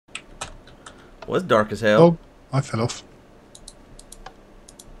Well, it's dark as hell. Oh, I fell off.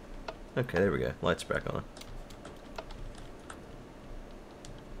 Okay, there we go. Lights back on.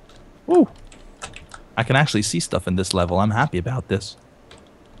 Woo! I can actually see stuff in this level. I'm happy about this.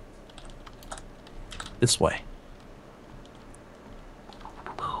 This way.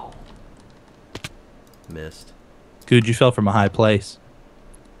 Missed. Good, you fell from a high place.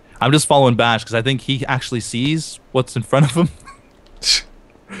 I'm just following Bash because I think he actually sees what's in front of him.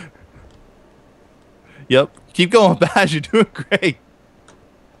 Yep. Keep going, Bash. You're doing great.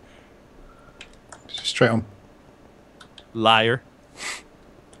 Straight on. Liar.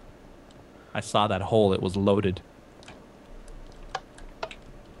 I saw that hole. It was loaded.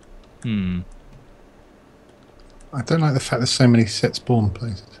 I don't like the fact there's so many set spawn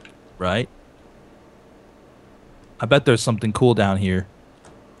places. Right? I bet there's something cool down here.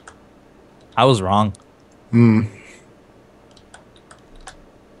 I was wrong.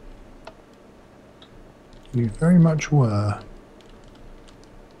 You very much were.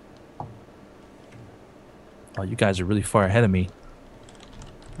 Oh, you guys are really far ahead of me.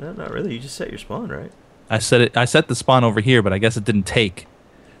 No, not really. You just set your spawn, right? I set the spawn over here, but I guess it didn't take.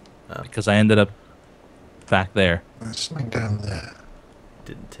 Oh. Because I ended up back there. There's something down there.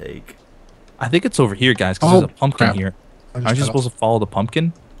 Didn't take. I think it's over here, guys, because Oh, there's a pumpkin crap. here. I just Aren't you fell supposed off. to follow the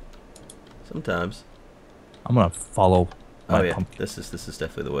pumpkin? Sometimes. I'm gonna follow my Oh yeah, pumpkin. this is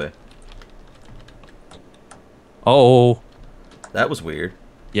definitely the way. Oh, That was weird.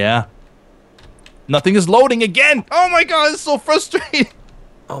 yeah. Nothing is loading again. Oh my god, it's so frustrating.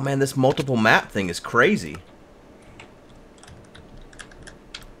 Oh man, this multiple map thing is crazy.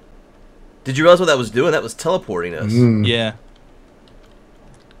 Did you realize what that was doing? That was teleporting us. Yeah.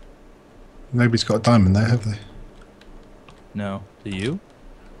 Nobody's got a diamond there, have they? No. Do you?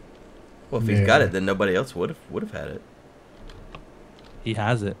 Well, if he's got it, then nobody else would have had it. He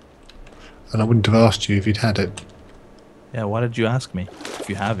has it. And I wouldn't have asked you if you'd had it. Yeah, why did you ask me if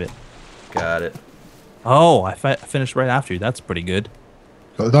you have it? Got it. Oh, I finished right after you. That's pretty good.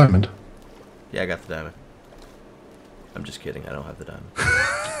 Got the diamond? Yeah, I got the diamond. I'm just kidding. I don't have the diamond.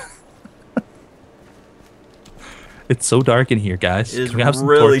 It's so dark in here, guys. It is Can we have some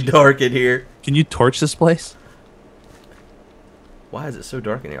really torches? dark in here. Can you torch this place? Why is it so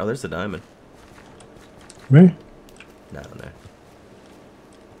dark in here? Oh, there's the diamond. Me? No.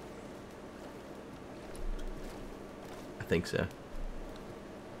 I think so.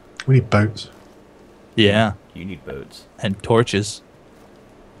 We need boats. Yeah. You need boats. And torches.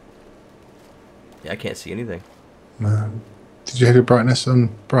 Yeah, I can't see anything. Did you have your brightness on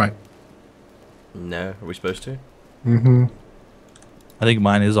bright? No, are we supposed to? Mm-hmm. I think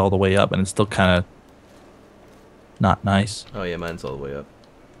mine is all the way up, and it's still kind of not nice. Oh yeah, mine's all the way up.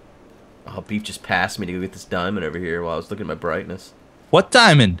 Oh, Beef just passed me to go get this diamond over here while I was looking at my brightness. What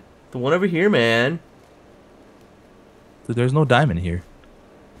diamond? The one over here, man. Dude, there's no diamond here.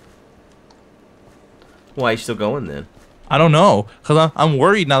 Why are you still going then? I don't know, because I'm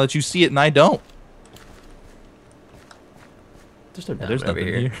worried now that you see it and I don't. There's no Yeah, diamond there's over nothing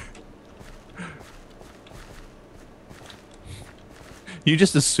here. here. You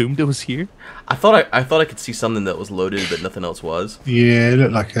just assumed it was here? I thought I could see something that was loaded, but nothing else was. Yeah, it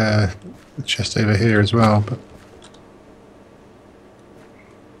looked like a chest over here as well, but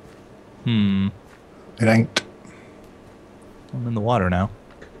it ain't. I'm in the water now.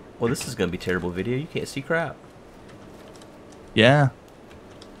 Well, this is gonna be terrible video. You can't see crap. Yeah.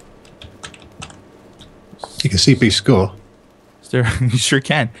 You can see Beef's score. Is there, you sure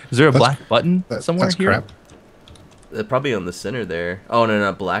can. Is there a That's- black button somewhere That's here? crap. They're probably on the center there. Oh no,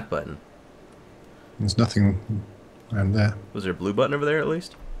 not black button. There's nothing around there. Was there a blue button over there at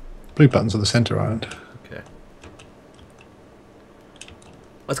least? Blue buttons on the center island. Okay.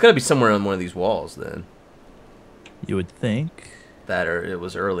 Well, it's gotta be somewhere on one of these walls then. You would think. That or it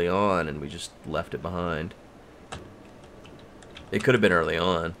was early on and we just left it behind. It could have been early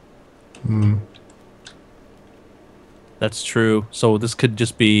on. That's true. So this could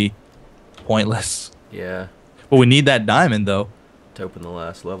just be pointless. Yeah. But we need that diamond, though. To open the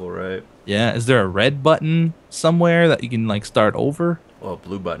last level, right? Yeah. Is there a red button somewhere that you can, like, start over? Well,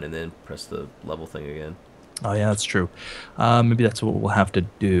 blue button and then press the level thing again. Oh, yeah, that's true. Maybe that's what we'll have to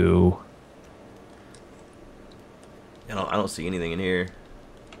do. I don't see anything in here.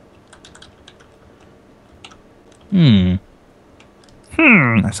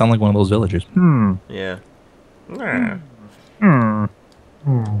 I sound like one of those villagers. Yeah.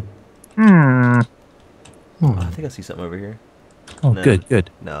 Oh, I think I see something over here. Oh, No. good, good.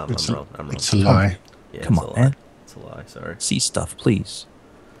 No, It's I'm a, wrong. I'm wrong. it's a lie. Yeah, Come it's a on, lie. man. It's a lie. Sorry. See stuff, please.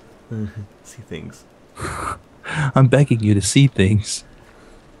 See things. I'm begging you to see things.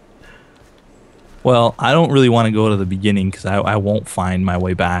 Well, I don't really want to go to the beginning because I won't find my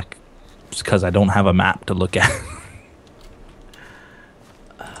way back because I don't have a map to look at.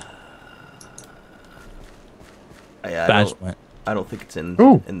 Yeah, Badge went. I don't think it's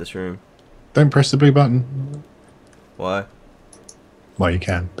Ooh. in this room. Don't press the blue button. Why? Well, you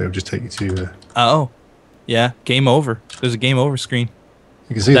can, but it'll just take you to. Oh, yeah. Game over. There's a game over screen.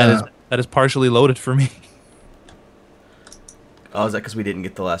 You can see that. That is partially loaded for me. Oh, is that because we didn't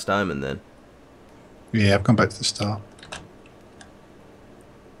get the last diamond then? Yeah, I've gone back to the start.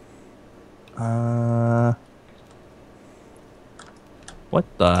 What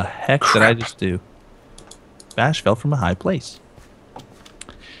the heck did I just do? Bash fell from a high place.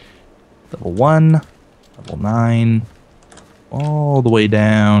 Level 1, level 9, all the way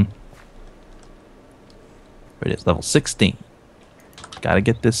down. There it is, level 16. Gotta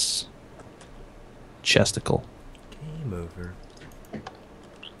get this chesticle. Game over.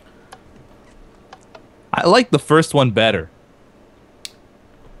 I like the first one better.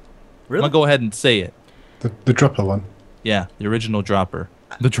 Really? I'm gonna go ahead and say it. The dropper one. Yeah, the original dropper.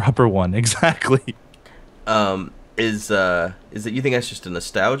 The dropper one, exactly. Is it, you think that's just a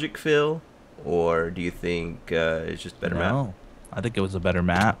nostalgic feel, or do you think it's just a better map? No, I think it was a better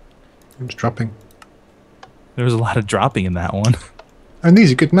map. It was dropping. There was a lot of dropping in that one. And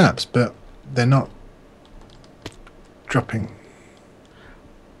these are good maps, but they're not dropping.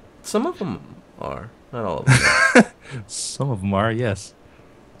 Some of them are, not all of them. Some of them are, yes.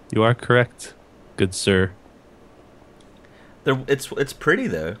 You are correct, good sir. It's pretty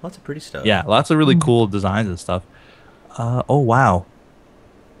though. Lots of pretty stuff. Yeah, lots of really cool designs and stuff. Oh wow.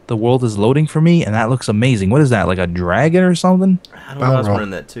 The world is loading for me, and that looks amazing. What is that, like a dragon or something? I don't know. I was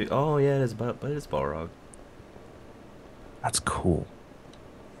running that too. Oh yeah, it is but it is Balrog. That's cool.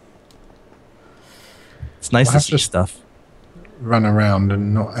 It's nice to see stuff. Run around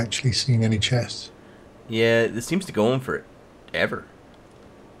and not actually seeing any chests. Yeah, this seems to go on for ever.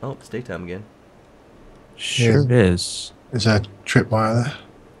 Oh, it's daytime again. Sure Yeah. is. There's a tripwire there.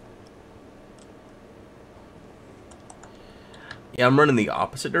 Yeah, I'm running the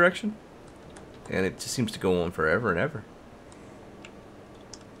opposite direction, and it just seems to go on forever and ever.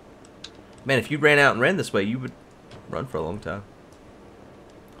 Man, if you ran out and ran this way, you would run for a long time,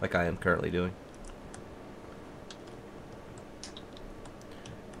 like I am currently doing.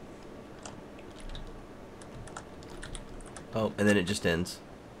 Oh, and then it just ends.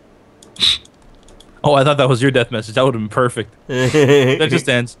 Oh, I thought that was your death message. That would have been perfect. That just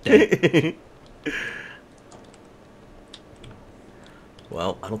ends.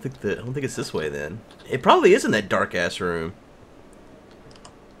 Well, I don't think it's this way then. It probably is in that dark ass room.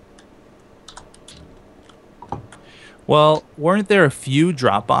 Well, weren't there a few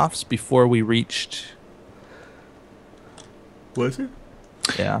drop-offs before we reached... Was it?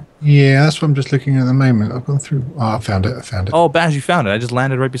 Yeah. Yeah, that's what I'm just looking at the moment. I've gone through. Oh, I found it. I found it. Oh, Baz, you found it. I just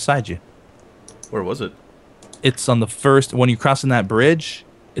landed right beside you. Where was it? It's on the first... When you're crossing that bridge,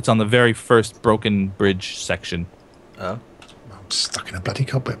 it's on the very first broken bridge section. Oh. I'm stuck in a bloody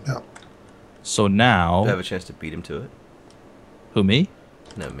cobweb now. So now... Do I have a chance to beat him to it? Who, me?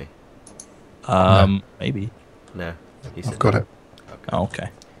 No, me. No. Maybe. No. He I've said got it. Okay. Oh, okay.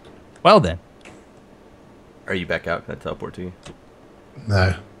 Well then. Are you back out? Can I teleport to you?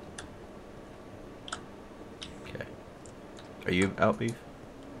 No. Okay. Are you out, Beef?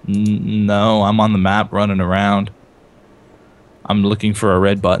 No, I'm on the map running around. I'm looking for a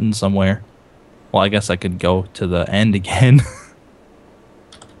red button somewhere. Well, I guess I could go to the end again.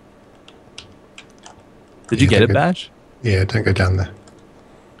 Did you get it, Bash? Yeah, don't go down there.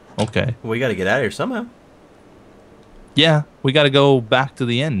 Okay. Well, we got to get out of here somehow. Yeah, we got to go back to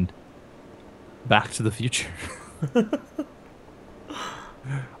the end. Back to the future.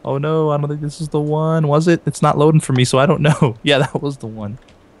 Oh no, I don't think this is the one. Was it? It's not loading for me, so I don't know. Yeah, that was the one.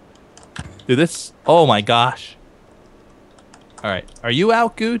 Dude, this... Oh my gosh. Alright, are you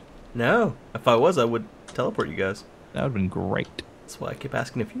out, Good? No. If I was, I would teleport you guys. That would have been great. That's why I keep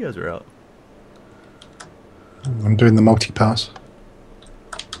asking if you guys are out. I'm doing the multi-pass.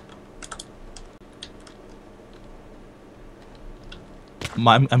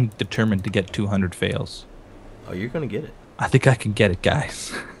 I'm determined to get 200 fails. Oh, you're going to get it. I think I can get it,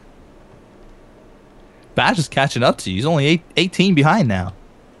 guys. Bash is catching up to you. He's only 18 behind now.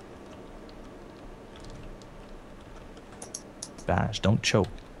 Bash, don't choke.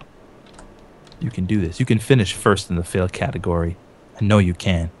 You can do this. You can finish first in the fail category. I know you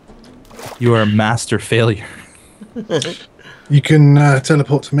can. You are a master failure. You can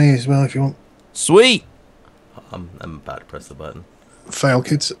teleport to me as well if you want. Sweet! I'm about to press the button. Fail,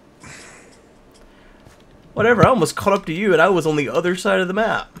 kids. Whatever, I almost caught up to you and I was on the other side of the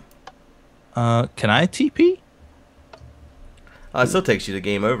map. Can I TP? It still takes you to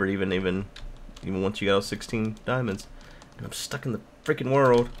game over, even once you got all 16 diamonds. And I'm stuck in the freaking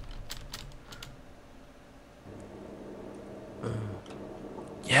world.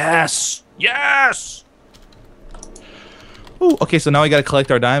 Yes! Yes! Ooh, okay, so now we gotta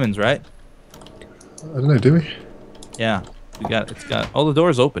collect our diamonds, right? I don't know, do we? Yeah. It's got all the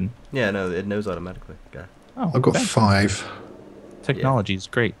doors open. Yeah, no, it knows automatically. Okay. Oh, I've got okay. 5. Technology is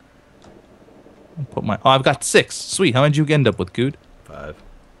great. I'll put my. Oh, I've got 6. Sweet. How many did you end up with, Good? 5.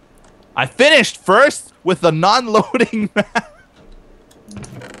 I finished first with the non-loading map.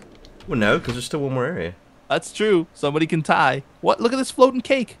 Well, no, because there's still one more area. That's true. Somebody can tie. What? Look at this floating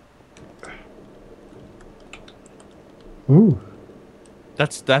cake. Ooh.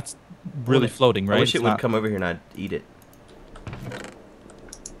 That's really floating, right? I wish it It's would not- come over here and I'd eat it.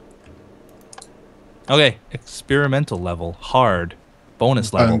 Okay, experimental level, hard,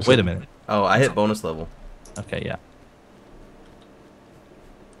 bonus level. Bonus Wait a level. minute. Oh, I hit bonus level. Okay, yeah.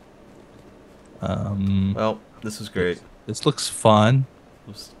 Well, this was great. This looks fun.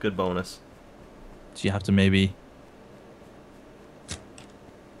 It was good bonus. Do you have to maybe?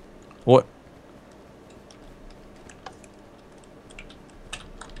 What?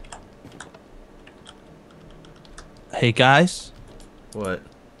 Hey guys, What?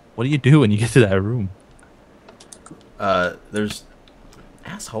 what do you do when you get to that room? There's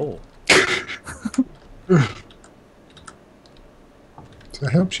asshole. So it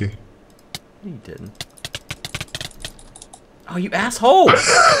helps you. You didn't. Oh, you asshole! You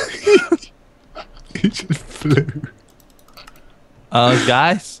just flew.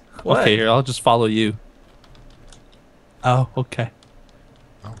 Guys. What? Okay, here I'll just follow you. Oh, okay.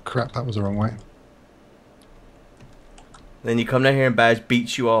 Oh crap, that was the wrong way. Then you come down here and Badge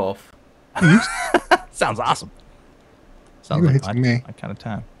beats you off. Sounds awesome. You Sounds were like hitting me. my kind of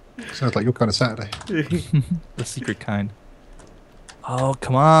time. Sounds like your kind of Saturday. The secret kind. Oh,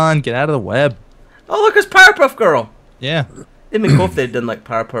 come on, get out of the web. Oh, look, it's Powerpuff Girl. Yeah. It'd been cool if they'd done like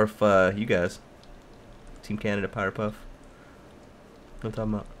Powerpuff, you guys. Team Canada Powerpuff. You know what I'm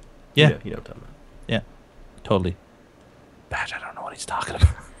talking about? Yeah. You know what I'm talking about. Yeah. Totally. Badge, I don't know what he's talking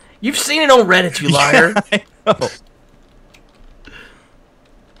about. You've seen it on Reddit, you liar. I know.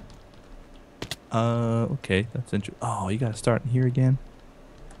 Okay, that's interesting. Oh, you gotta start in here again.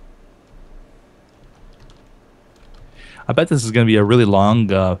 I bet this is gonna be a really long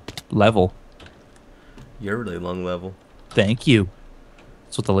level. You're a really long level. Thank you.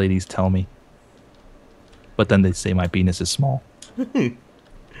 That's what the ladies tell me. But then they say my penis is small.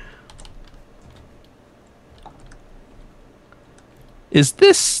 Is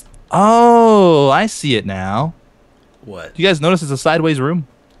this... Oh, I see it now. What? Do you guys notice it's a sideways room?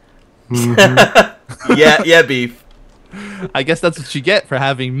 yeah, Beef. I guess that's what you get for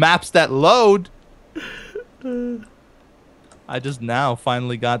having maps that load. I just now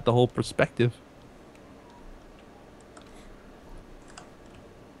finally got the whole perspective.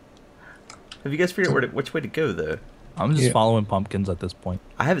 Have you guys figured out which way to go, though? I'm just following pumpkins at this point.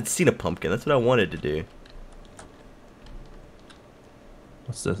 I haven't seen a pumpkin. That's what I wanted to do.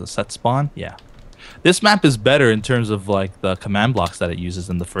 What's this, a set spawn? Yeah. This map is better in terms of like the command blocks that it uses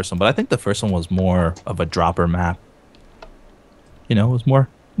than the first one, but I think the first one was more of a dropper map. You know, it was more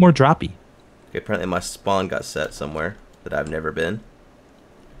droppy. Okay, apparently my spawn got set somewhere that I've never been.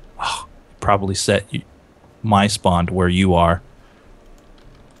 Oh, probably set my spawn to where you are.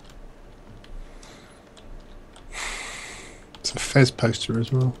 It's a Fez poster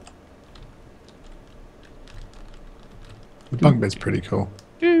as well. The bunk bed's pretty cool.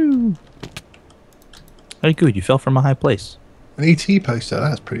 Ooh. Very good. You fell from a high place. An ET poster,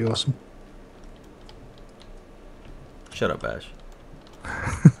 that's pretty awesome. Shut up, Ash.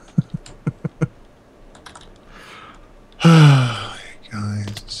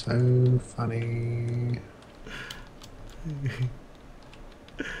 Guys, so funny.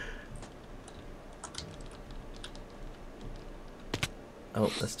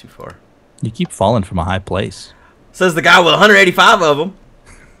 Oh, that's too far. You keep falling from a high place. Says the guy with 185 of them.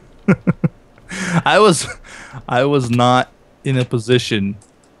 I was not in a position.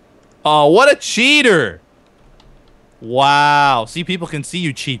 Oh, what a cheater! Wow. See, people can see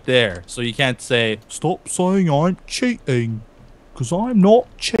you cheat there, so you can't say, "Stop saying I'm cheating," because I'm not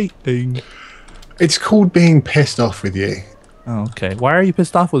cheating. It's called being pissed off with you. Oh, okay. Why are you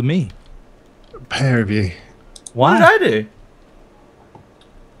pissed off with me? A pair of you. Why? What did I do?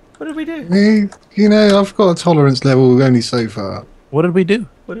 What did we do? You know, I've got a tolerance level only so far. What did we do?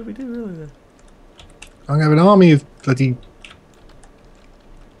 What did we do, really, then? I have an army of bloody...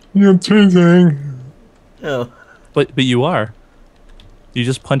 You're cheating. Oh. But you are. You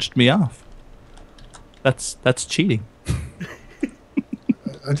just punched me off. That's cheating.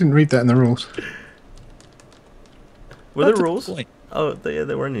 I didn't read that in the rules. Were there That's a rules? point. Oh, yeah,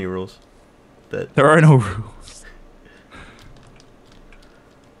 there weren't any rules. That There are no rules.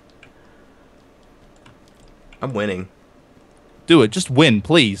 I'm winning. Do it. Just win,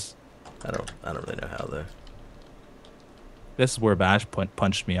 please. I don't really know how though. This is where Bash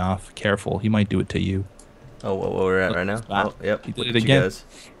punched me off. Careful, he might do it to you. Oh, what we're at right now? Wow. Oh, yep. He did Look it at you again. guys.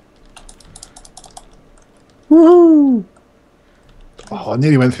 Woohoo! Oh, I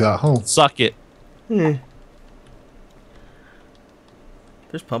nearly went through that hole. Suck it. There's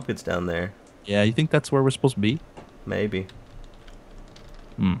pumpkins down there. Yeah, you think that's where we're supposed to be? Maybe.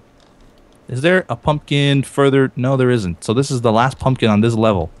 Is there a pumpkin further? No, there isn't. So this is the last pumpkin on this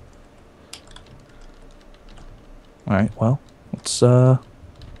level. All right, well, let's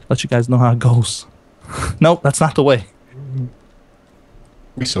let you guys know how it goes. Nope, that's not the way.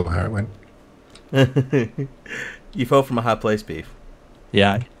 We saw how it went. You fell from a high place, Beef.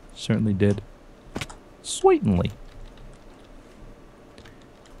 Yeah, I certainly did. Sweetly.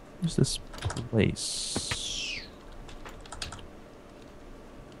 Where's this place?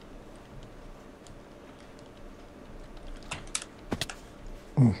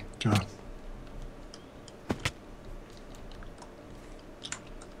 Oh, God.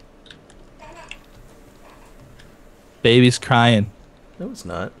 Baby's crying. No, it's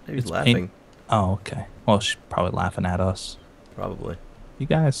not. Maybe he's It's laughing. pain- Oh, okay. Well, she's probably laughing at us. Probably. You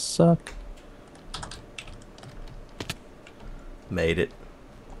guys suck. Made it.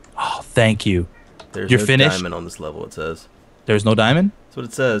 Oh, thank you. There's You're no finished? diamond on this level, it says. There's no diamond? That's what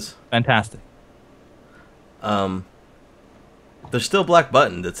it says. Fantastic. There's still a black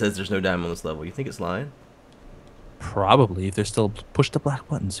button that says there's no diamond on this level. You think it's lying? Probably. If they're still push the black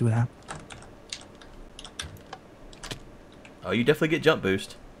button, see what happens. Oh, you definitely get jump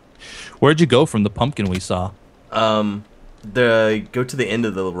boost. Where'd you go from the pumpkin we saw? Go to the end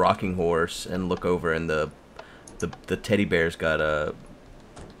of the rocking horse and look over, and the teddy bear's got a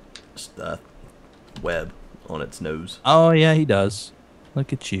web on its nose. Oh, yeah, he does.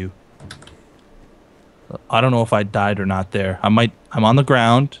 Look at you. I don't know if I died or not there. I'm on the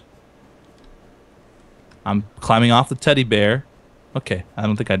ground. I'm climbing off the teddy bear. Okay, I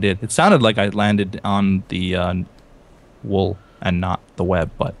don't think I did. It sounded like I landed on the wool and not the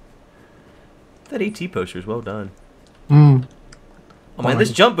web, but That AT poster is well done. Mm. Oh man,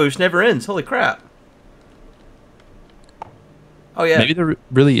 this jump boost never ends. Holy crap. Oh yeah. maybe there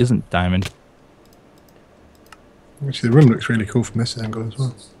really isn't diamond. Actually, the room looks really cool from this angle as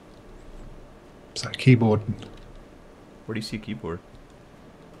well. It's that keyboard Where do you see a keyboard?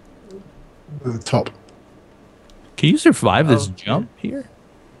 at the top. Can you survive this Oh, jump here?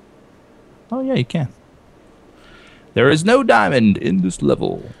 Oh, yeah, you can. There is no diamond in this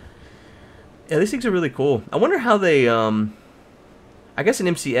level. Yeah, these things are really cool. I wonder how they I guess in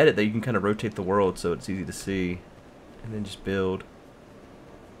MC Edit that you can kind of rotate the world so it's easy to see, and then just build.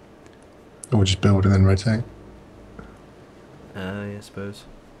 Or just build and then rotate. Yeah, I suppose.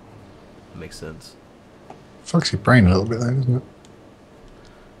 That makes sense. Fucks your brain a little bit though, doesn't it?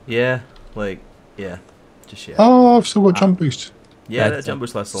 Yeah, like, yeah. Just yeah. Oh, I've still got jump boost. Yeah, That's that jump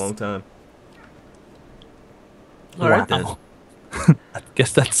boost lasts a long time. Wow. Alright then. I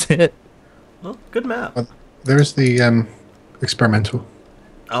guess that's it. Well, good map. There is the experimental.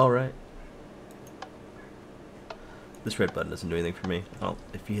 Alright. This red button doesn't do anything for me. Oh,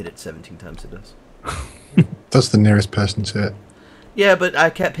 if you hit it 17 times it does. That's the nearest person to it. Yeah, but I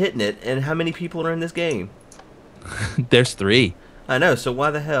kept hitting it, and how many people are in this game? There's 3. I know, so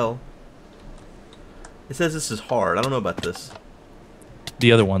why the hell? It says this is hard. I don't know about this.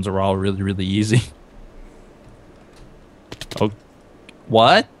 The other ones are all really, really easy. Oh,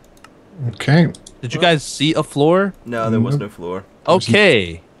 what? Okay. Did you guys see a floor? No, there was no floor.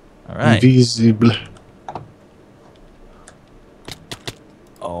 Okay. All right. Invisible.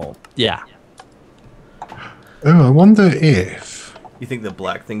 Oh, yeah. Oh, I wonder if... You think the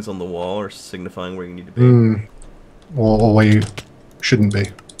black things on the wall are signifying where you need to be? Or where you shouldn't be.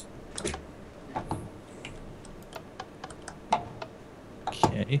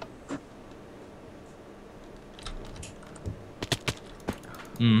 Okay.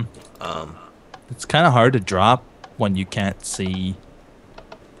 It's kind of hard to drop when you can't see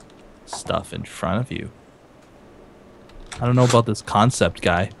stuff in front of you. I don't know about this concept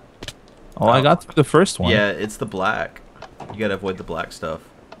guy. Oh, I got through the first one. Yeah, it's the black. You gotta avoid the black stuff.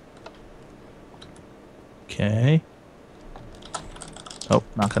 Okay. Oh,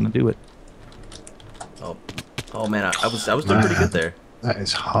 not gonna do it. Oh man, I was doing pretty good there. That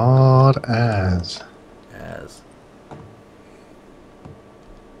is hard as. As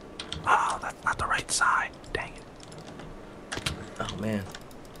that's not the right side. Dang it. Oh man.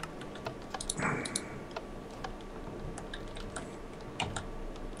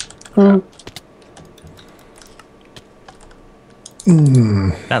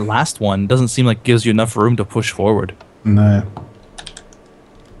 That last one doesn't seem like it gives you enough room to push forward. No.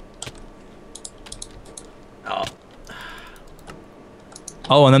 Oh.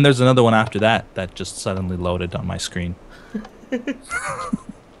 Oh, and then there's another one after that that just suddenly loaded on my screen.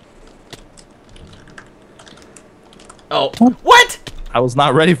 Oh. What? I was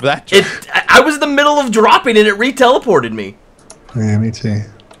not ready for that. I was in the middle of dropping and it re-teleported me. Yeah, me too.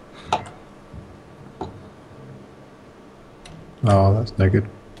 Oh, that's no good.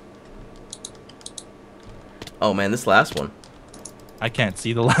 Oh man, this last one. I can't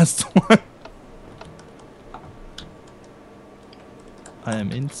see the last one. I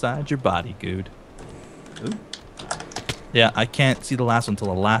am inside your body, Good. Ooh. Yeah, I can't see the last one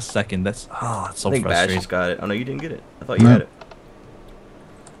until the last second. That's so I think Baj frustrating. just got it. Oh no, you didn't get it. I thought you No. had it.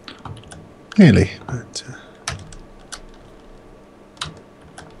 Nearly, but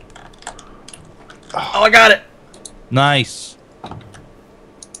Oh, I got it. Nice.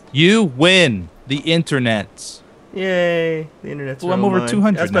 You win the internet. Yay! The internet's Well, I'm all over mine.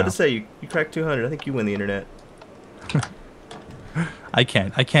 200 I was about now. to say you cracked 200. I think you win the internet. I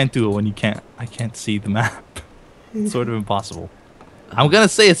can't do it when you can't. I can't see the map. It's sort of impossible. I'm gonna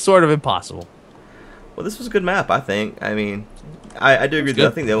say it's sort of impossible. Well, this was a good map, I think. I mean, I do agree. It's good.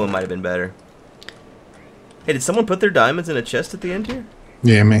 I think the other one might have been better. Hey, did someone put their diamonds in a chest at the end here?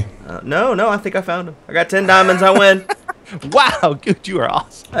 yeah, me. No, I think I found them. I got 10 diamonds. I win. Wow, Good, you are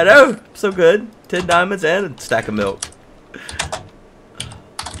awesome. I know. So good. 10 diamonds and a stack of milk.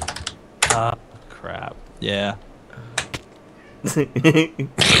 Crap. Yeah.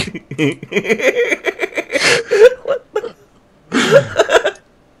 What the?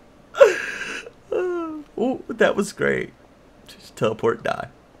 Oh, that was great. Just teleport, die.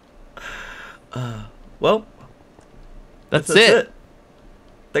 Well, That's it.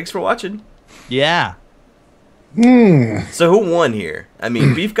 Thanks for watching. Yeah. So who won here? I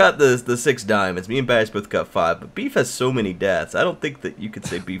mean, Beef got the 6 diamonds. Me and Bash both got 5. But Beef has so many deaths. I don't think that you could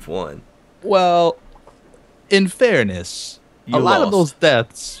say Beef won. Well, in fairness, You a lot of lost. those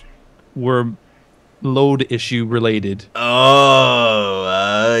deaths were load issue related. Oh,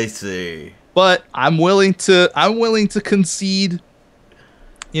 I see. But I'm willing to concede.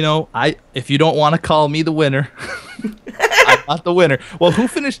 You know, if you don't want to call me the winner, I'm not the winner. Well, who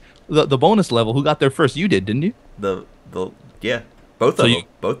finished the bonus level? Who got there first? You did, didn't you? Yeah, both So of you- them,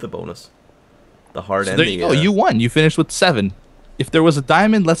 both the bonus, the hard So and there the. you go. You won. You finished with 7. If there was a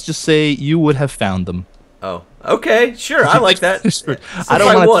diamond, let's just say you would have found them. Oh, okay, sure. I like that. Since I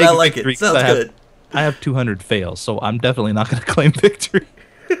don't wanna want. take I like victory it. 'cause Sounds I have- good. I have 200 fails, so I'm definitely not going to claim victory.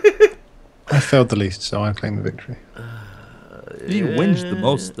 I failed the least, so I claim the victory. You whinged the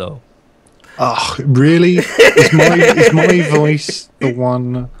most, though. Oh, really? Is my voice the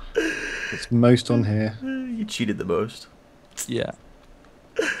one that's most on here? You cheated the most. Yeah.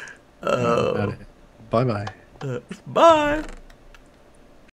 Oh. Bye bye. Bye.